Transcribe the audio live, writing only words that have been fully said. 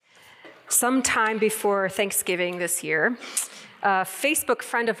Sometime before Thanksgiving this year, a Facebook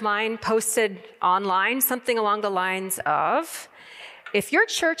friend of mine posted online something along the lines of, if your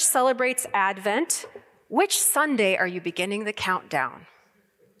church celebrates Advent, which Sunday are you beginning the countdown?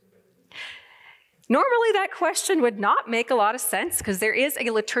 Normally that question would not make a lot of sense because there is a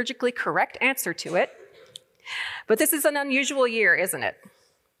liturgically correct answer to it. But this is an unusual year, isn't it?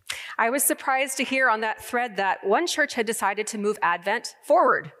 I was surprised to hear on that thread that one church had decided to move Advent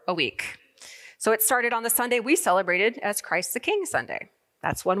forward a week. So it started on the Sunday we celebrated as Christ the King Sunday.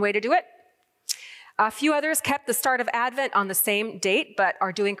 That's one way to do it. A few others kept the start of Advent on the same date, but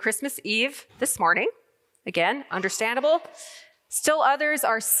are doing Christmas Eve this morning. Again, understandable. Still others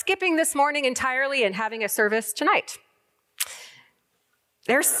are skipping this morning entirely and having a service tonight.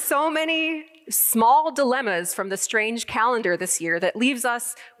 There's so many small dilemmas from the strange calendar this year that leaves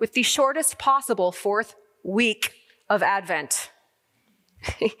us with the shortest possible fourth week of Advent.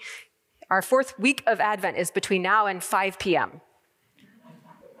 Our fourth week of Advent is between now and 5 p.m.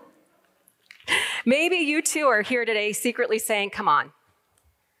 Maybe you too are here today secretly saying, come on,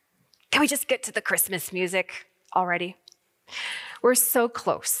 can we just get to the Christmas music already? We're so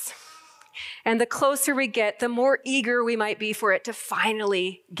close. And the closer we get, the more eager we might be for it to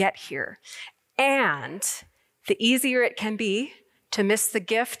finally get here. And the easier it can be to miss the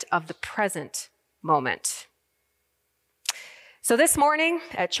gift of the present moment. So this morning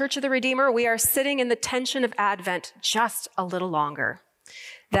at Church of the Redeemer, we are sitting in the tension of Advent just a little longer.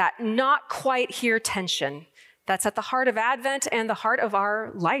 That not quite here tension that's at the heart of Advent and the heart of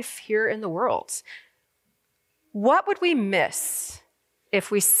our life here in the world. What would we miss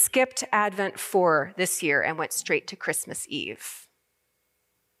if we skipped Advent 4 this year and went straight to Christmas Eve?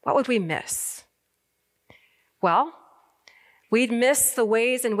 What would we miss? Well, we'd miss the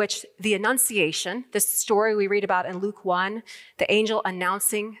ways in which the Annunciation, this story we read about in Luke 1, the angel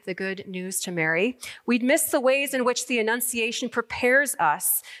announcing the good news to Mary, we'd miss the ways in which the Annunciation prepares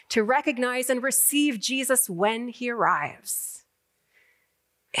us to recognize and receive Jesus when he arrives.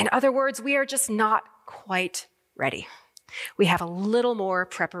 In other words, we are just not quite ready. We have a little more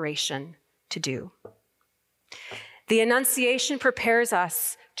preparation to do. The Annunciation prepares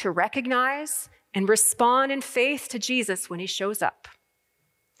us to recognize and respond in faith to Jesus when he shows up.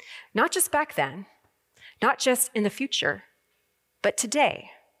 Not just back then, not just in the future, but today,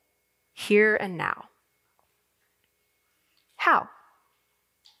 here and now. How?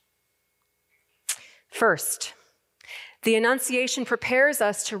 First, the Annunciation prepares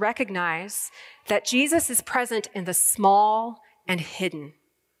us to recognize that Jesus is present in the small and hidden.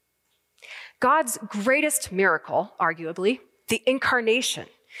 God's greatest miracle, arguably, the incarnation,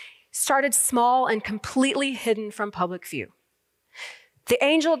 started small and completely hidden from public view. The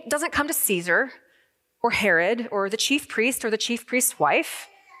angel doesn't come to Caesar or Herod or the chief priest or the chief priest's wife.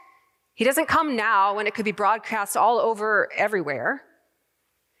 He doesn't come now when it could be broadcast all over everywhere.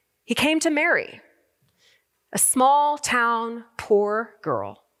 He came to Mary, a small town, poor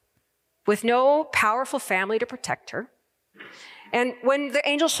girl with no powerful family to protect her. And when the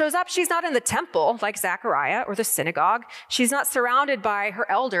angel shows up, she's not in the temple like Zechariah or the synagogue. She's not surrounded by her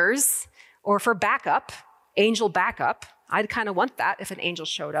elders or for backup, angel backup. I'd kind of want that if an angel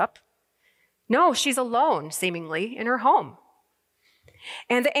showed up. No, she's alone, seemingly, in her home.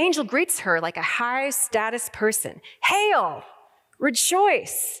 And the angel greets her like a high status person. Hail,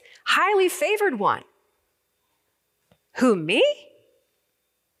 rejoice, highly favored one. Who, me?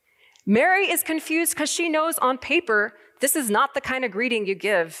 Mary is confused because she knows on paper this is not the kind of greeting you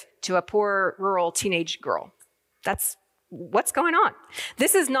give to a poor rural teenage girl. That's what's going on.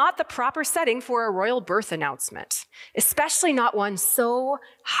 This is not the proper setting for a royal birth announcement, especially not one so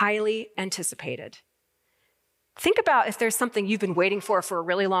highly anticipated. Think about if there's something you've been waiting for a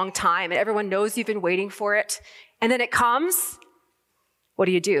really long time and everyone knows you've been waiting for it, and then it comes. What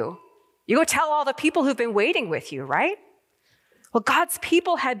do? You go tell all the people who've been waiting with you, right? Well, God's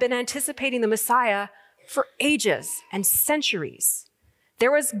people had been anticipating the Messiah for ages and centuries.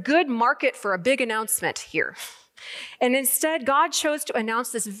 There was good market for a big announcement here. And instead, God chose to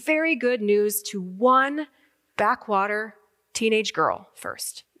announce this very good news to one backwater teenage girl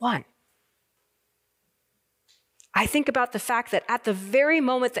first. One. I think about the fact that at the very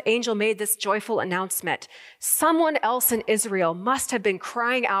moment the angel made this joyful announcement, someone else in Israel must have been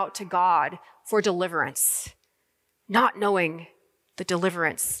crying out to God for deliverance, not knowing the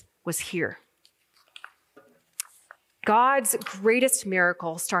deliverance was here. God's greatest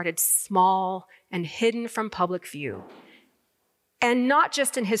miracle started small and hidden from public view. And not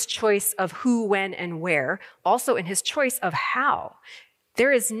just in his choice of who, when, and where, also in his choice of how.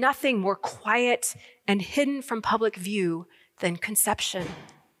 There is nothing more quiet and hidden from public view than conception.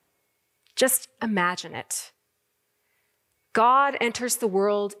 Just imagine it. God enters the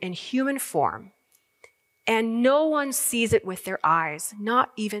world in human form, and no one sees it with their eyes,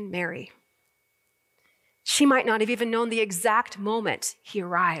 not even Mary. She might not have even known the exact moment he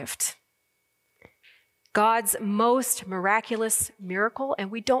arrived. God's most miraculous miracle, and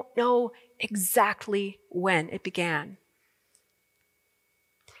we don't know exactly when it began.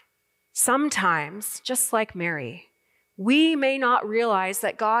 Sometimes, just like Mary, we may not realize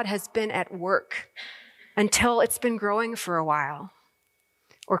that God has been at work until it's been growing for a while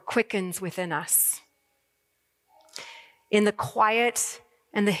or quickens within us. In the quiet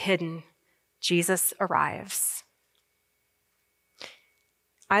and the hidden, Jesus arrives.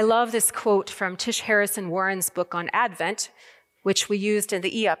 I love this quote from Tish Harrison Warren's book on Advent, which we used in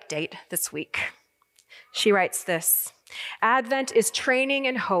the e-update this week. She writes this: Advent is training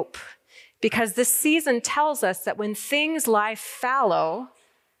in hope because this season tells us that when things lie fallow,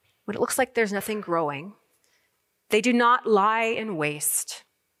 when it looks like there's nothing growing, they do not lie in waste.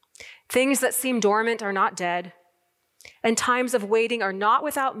 Things that seem dormant are not dead, and times of waiting are not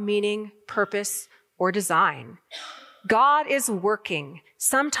without meaning, purpose, or design. God is working,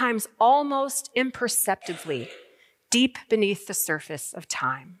 sometimes almost imperceptibly, deep beneath the surface of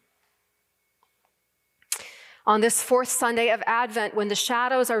time. On this fourth Sunday of Advent, when the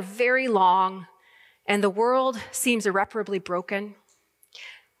shadows are very long and the world seems irreparably broken,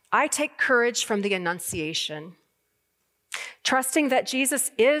 I take courage from the Annunciation, trusting that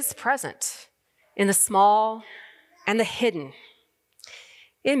Jesus is present in the small and the hidden,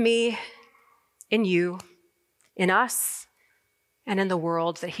 in me, in you, in us, and in the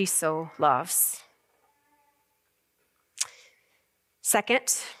world that he so loves.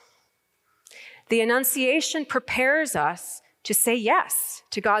 Second, the Annunciation prepares us to say yes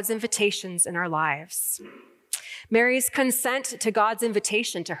to God's invitations in our lives. Mary's consent to God's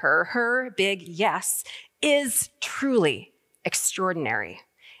invitation to her, her big yes, is truly extraordinary.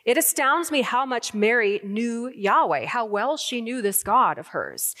 It astounds me how much Mary knew Yahweh, how well she knew this God of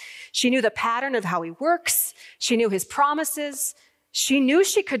hers. She knew the pattern of how he works. She knew his promises. She knew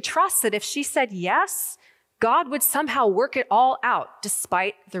she could trust that if she said yes, God would somehow work it all out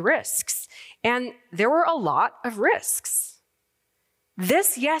despite the risks. And there were a lot of risks.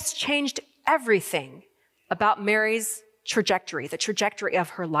 This yes changed everything about Mary's trajectory, the trajectory of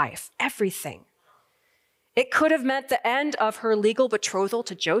her life, everything. It could have meant the end of her legal betrothal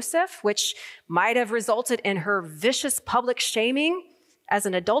to Joseph, which might have resulted in her vicious public shaming as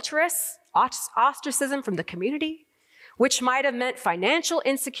an adulteress, ostracism from the community, which might have meant financial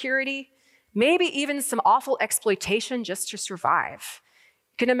insecurity, maybe even some awful exploitation just to survive.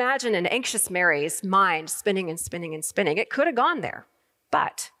 You can imagine an anxious Mary's mind spinning and spinning and spinning. It could have gone there.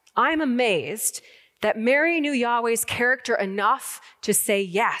 But I'm amazed that Mary knew Yahweh's character enough to say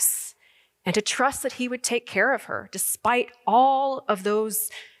yes and to trust that he would take care of her despite all of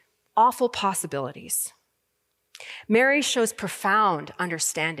those awful possibilities. Mary shows profound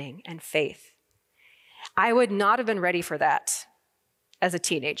understanding and faith. I would not have been ready for that as a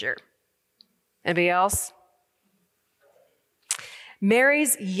teenager. Anybody else?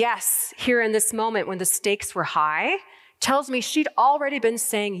 Mary's yes here in this moment when the stakes were high tells me she'd already been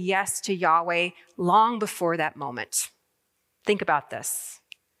saying yes to Yahweh long before that moment. Think about this.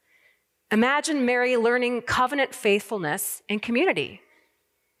 Imagine Mary learning covenant faithfulness in community,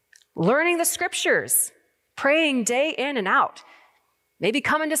 learning the scriptures, praying day in and out, maybe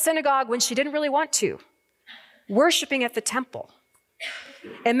coming to synagogue when she didn't really want to, worshiping at the temple.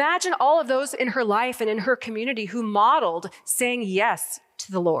 Imagine all of those in her life and in her community who modeled saying yes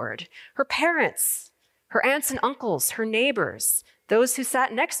to the Lord. Her parents, her aunts and uncles, her neighbors, those who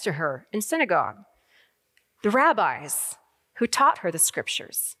sat next to her in synagogue, the rabbis who taught her the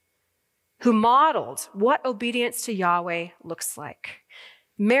scriptures, who modeled what obedience to Yahweh looks like.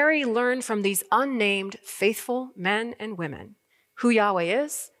 Mary learned from these unnamed faithful men and women who Yahweh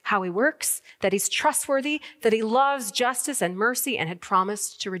is, how he works, that he's trustworthy, that he loves justice and mercy and had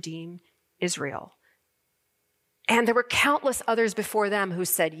promised to redeem Israel. And there were countless others before them who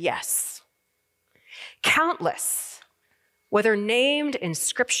said yes. Countless, whether named in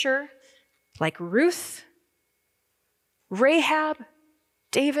scripture like Ruth, Rahab,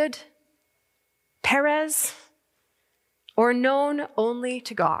 David, Perez, or known only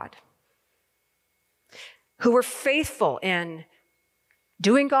to God, who were faithful in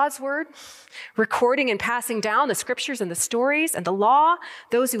doing God's word, recording and passing down the scriptures and the stories and the law,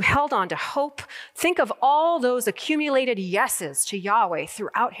 those who held on to hope. Think of all those accumulated yeses to Yahweh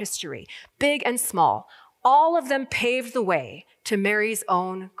throughout history, big and small. All of them paved the way to Mary's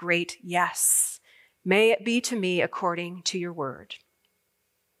own great yes. May it be to me according to your word.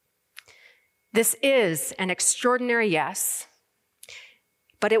 This is an extraordinary yes,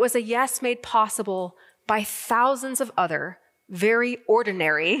 but it was a yes made possible by thousands of other very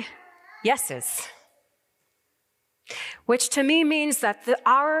ordinary yeses, which to me means that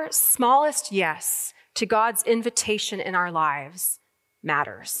our smallest yes to God's invitation in our lives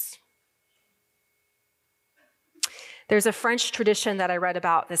matters. There's a French tradition that I read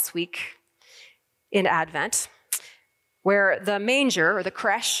about this week in Advent, where the manger or the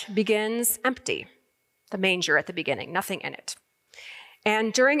crèche begins empty. The manger at the beginning, nothing in it.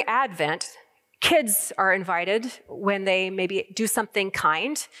 And during Advent, kids are invited when they maybe do something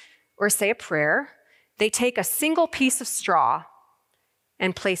kind or say a prayer. They take a single piece of straw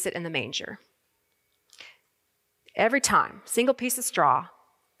and place it in the manger. Every time, single piece of straw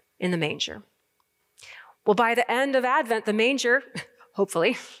in the manger. Well, by the end of Advent, the manger,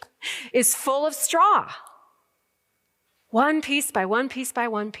 hopefully, is full of straw. One piece by one piece by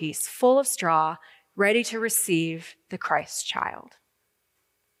one piece, full of straw, ready to receive the Christ child.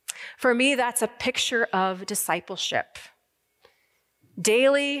 For me, that's a picture of discipleship.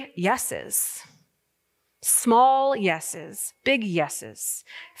 Daily yeses, small yeses, big yeses,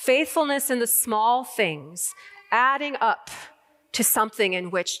 faithfulness in the small things, adding up to something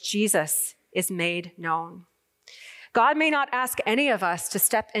in which Jesus is made known. God may not ask any of us to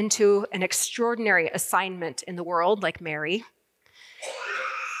step into an extraordinary assignment in the world like Mary.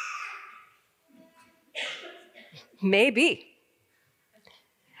 Maybe.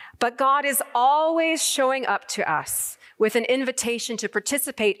 But God is always showing up to us with an invitation to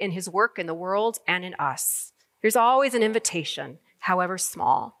participate in his work in the world and in us. There's always an invitation, however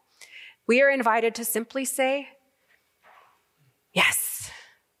small. We are invited to simply say, yes,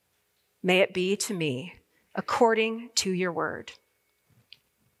 may it be to me according to your word.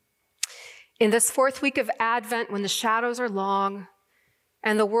 In this fourth week of Advent, when the shadows are long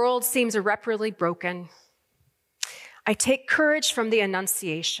and the world seems irreparably broken, I take courage from the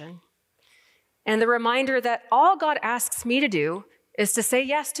Annunciation and the reminder that all God asks me to do is to say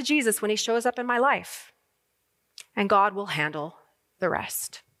yes to Jesus when he shows up in my life, and God will handle the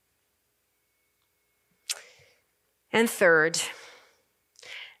rest. And third,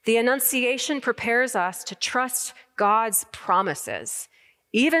 the Annunciation prepares us to trust God's promises,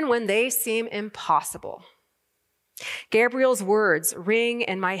 even when they seem impossible. Gabriel's words ring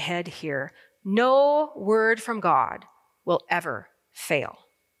in my head here. No word from God will ever fail.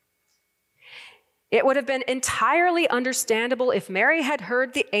 It would have been entirely understandable if Mary had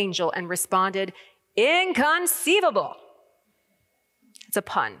heard the angel and responded, inconceivable. It's a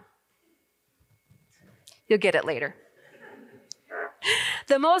pun. You'll get it later.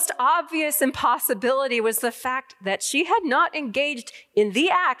 The most obvious impossibility was the fact that she had not engaged in the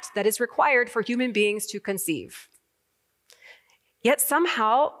act that is required for human beings to conceive. Yet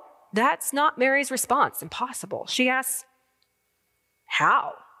somehow, that's not Mary's response. Impossible. She asks,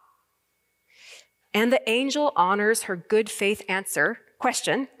 how? And the angel honors her good faith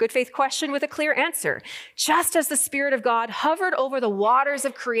question with a clear answer. Just as the Spirit of God hovered over the waters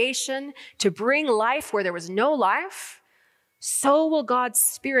of creation to bring life where there was no life, so will God's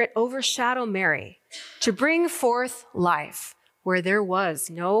Spirit overshadow Mary to bring forth life where there was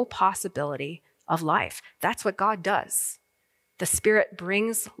no possibility of life. That's what God does. The Spirit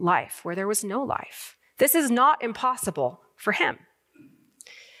brings life where there was no life. This is not impossible for him.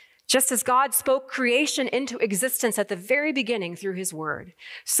 Just as God spoke creation into existence at the very beginning through his word,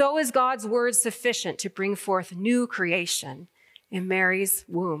 so is God's word sufficient to bring forth new creation in Mary's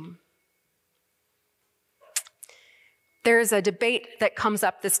womb. There's a debate that comes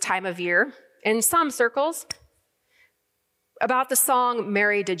up this time of year in some circles about the song,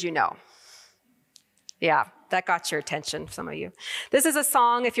 Mary, Did You Know? Yeah, that got your attention, some of you. This is a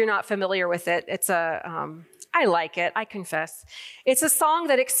song, if you're not familiar with it, I like it, I confess. It's a song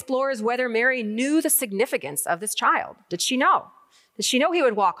that explores whether Mary knew the significance of this child. Did she know? Did she know he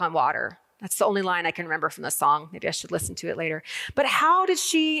would walk on water? That's the only line I can remember from the song. Maybe I should listen to it later. But how did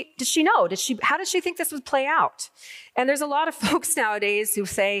she know? How did she think this would play out? And there's a lot of folks nowadays who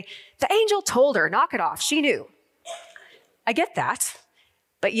say, the angel told her, knock it off, she knew. I get that,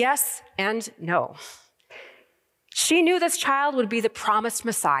 but yes and no. She knew this child would be the promised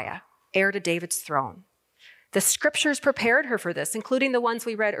Messiah, heir to David's throne. The scriptures prepared her for this, including the ones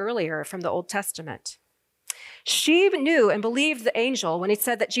we read earlier from the Old Testament. She knew and believed the angel when he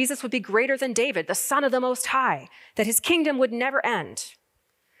said that Jesus would be greater than David, the Son of the Most High, that his kingdom would never end.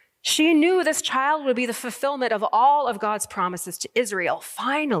 She knew this child would be the fulfillment of all of God's promises to Israel,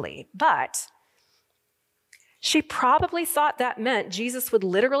 finally, but she probably thought that meant Jesus would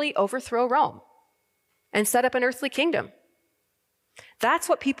literally overthrow Rome and set up an earthly kingdom. That's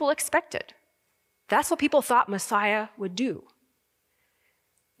what people expected. That's what people thought Messiah would do.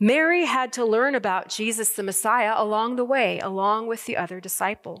 Mary had to learn about Jesus the Messiah along the way, along with the other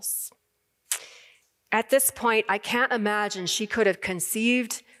disciples. At this point, I can't imagine she could have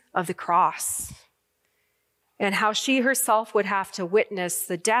conceived of the cross and how she herself would have to witness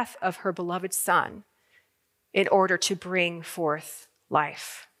the death of her beloved son in order to bring forth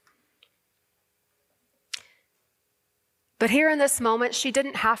life. But here in this moment, she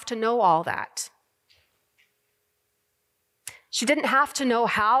didn't have to know all that. She didn't have to know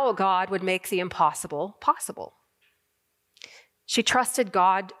how God would make the impossible possible. She trusted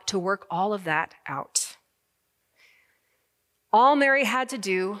God to work all of that out. All Mary had to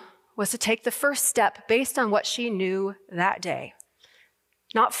do was to take the first step based on what she knew that day,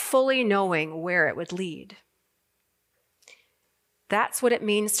 not fully knowing where it would lead. That's what it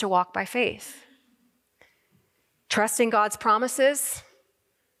means to walk by faith. Trusting God's promises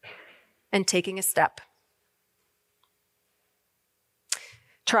and taking a step.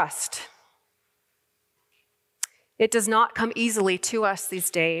 Trust. It does not come easily to us these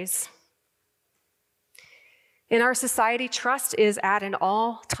days. In our society, trust is at an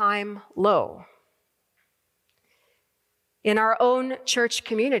all-time low. In our own church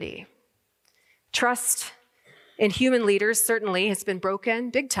community, trust in human leaders certainly has been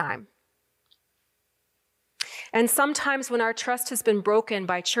broken big time. And sometimes when our trust has been broken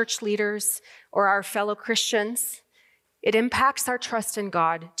by church leaders or our fellow Christians, it impacts our trust in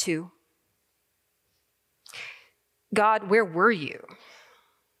God too. God, where were you?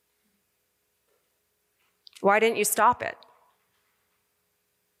 Why didn't you stop it?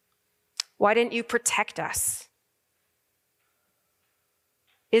 Why didn't you protect us?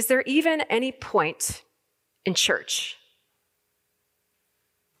 Is there even any point in church?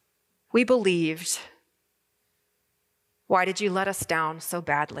 We believed. Why did you let us down so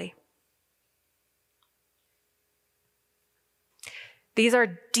badly? These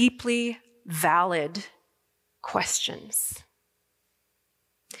are deeply valid questions,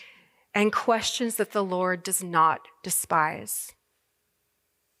 and questions that the Lord does not despise.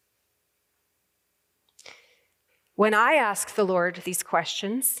 When I ask the Lord these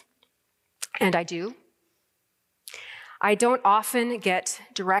questions, and I do, I don't often get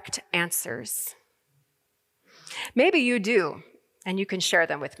direct answers. Maybe you do, and you can share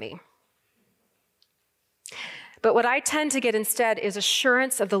them with me. But what I tend to get instead is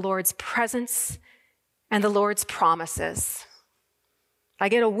assurance of the Lord's presence and the Lord's promises. I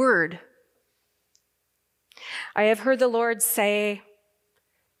get a word. I have heard the Lord say,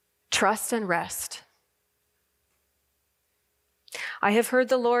 trust and rest. I have heard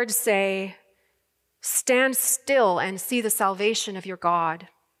the Lord say, stand still and see the salvation of your God.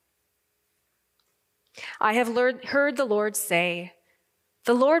 I have heard the Lord say,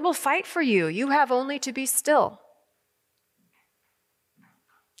 the Lord will fight for you. You have only to be still.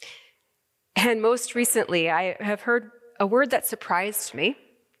 And most recently, I have heard a word that surprised me.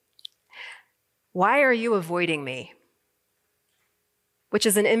 Why are you avoiding me? Which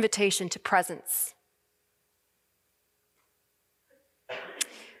is an invitation to presence.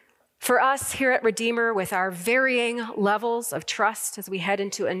 For us here at Redeemer, with our varying levels of trust as we head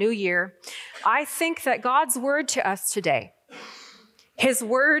into a new year, I think that God's word to us today, his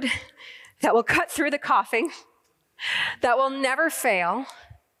word that will cut through the coughing, that will never fail,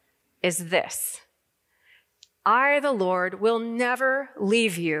 is this: I, the Lord, will never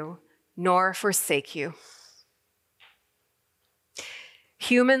leave you nor forsake you.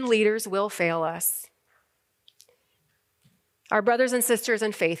 Human leaders will fail us. Our brothers and sisters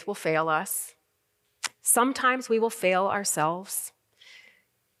in faith will fail us. Sometimes we will fail ourselves.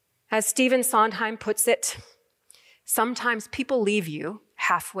 As Stephen Sondheim puts it, sometimes people leave you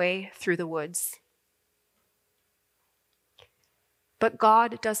halfway through the woods. But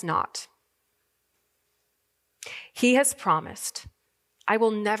God does not. He has promised, I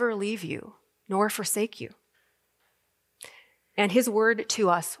will never leave you nor forsake you. And his word to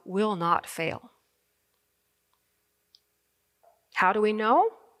us will not fail. How do we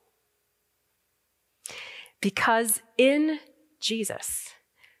know? Because in Jesus,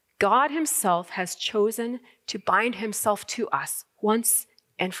 God himself has chosen to bind himself to us once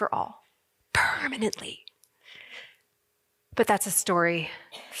and for all, permanently. But that's a story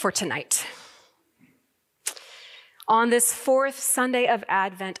for tonight. On this fourth Sunday of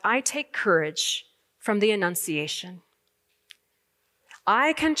Advent, I take courage from the Annunciation.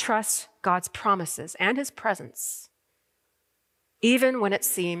 I can trust God's promises and his presence, even when it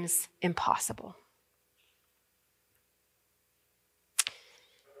seems impossible.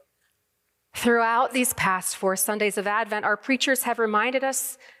 Throughout these past 4 Sundays of Advent, our preachers have reminded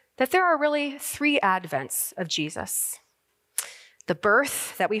us that there are really 3 advents of Jesus. The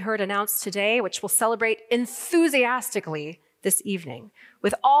birth that we heard announced today, which we'll celebrate enthusiastically this evening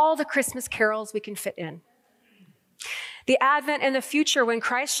with all the Christmas carols we can fit in. The advent in the future when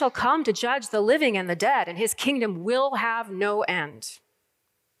Christ shall come to judge the living and the dead, and his kingdom will have no end.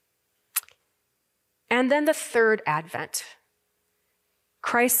 And then the 3rd advent,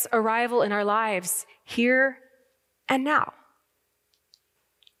 Christ's arrival in our lives here and now.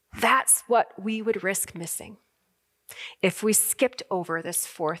 That's what we would risk missing if we skipped over this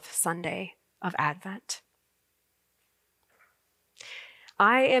 4th Sunday of Advent.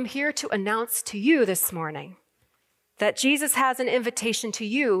 I am here to announce to you this morning that Jesus has an invitation to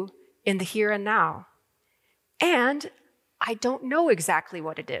you in the here and now. And I don't know exactly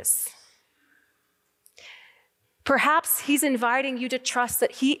what it is. Perhaps he's inviting you to trust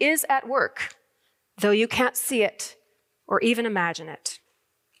that he is at work, though you can't see it or even imagine it.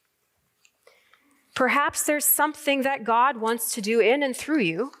 Perhaps there's something that God wants to do in and through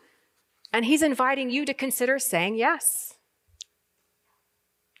you, and he's inviting you to consider saying yes.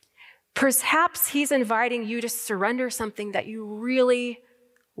 Perhaps he's inviting you to surrender something that you really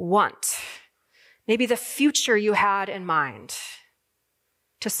want, maybe the future you had in mind,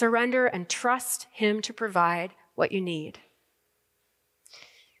 to surrender and trust him to provide what you need.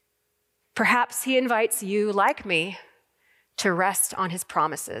 Perhaps he invites you, like me, to rest on his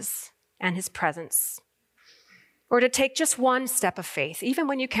promises and his presence, or to take just one step of faith, even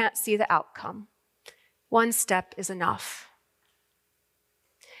when you can't see the outcome. One step is enough.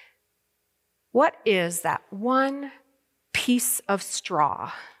 What is that one piece of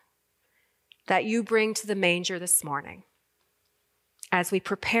straw that you bring to the manger this morning as we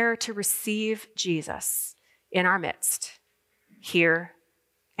prepare to receive Jesus in our midst, here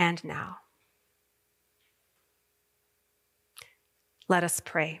and now? Let us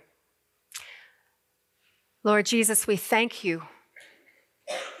pray. Lord Jesus, we thank you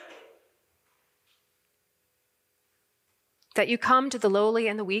that you come to the lowly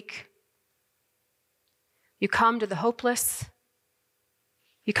and the weak. You come to the hopeless.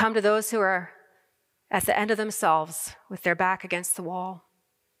 You come to those who are at the end of themselves with their back against the wall.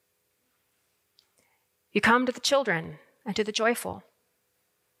 You come to the children and to the joyful.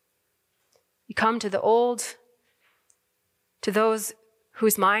 You come to the old, to those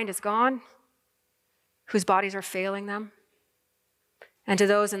whose mind is gone, whose bodies are failing them, and to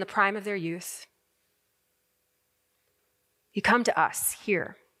those in the prime of their youth. You come to us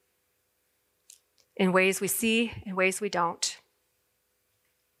here in ways we see, in ways we don't.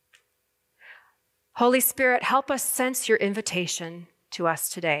 Holy Spirit, help us sense your invitation to us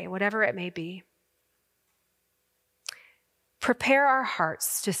today, whatever it may be. Prepare our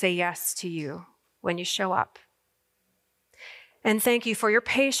hearts to say yes to you when you show up. And thank you for your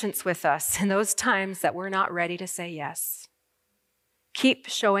patience with us in those times that we're not ready to say yes. Keep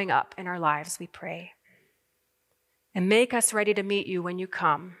showing up in our lives, we pray. And make us ready to meet you when you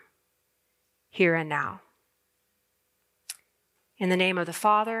come, here and now. In the name of the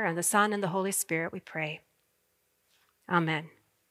Father, and the Son, and the Holy Spirit, we pray. Amen.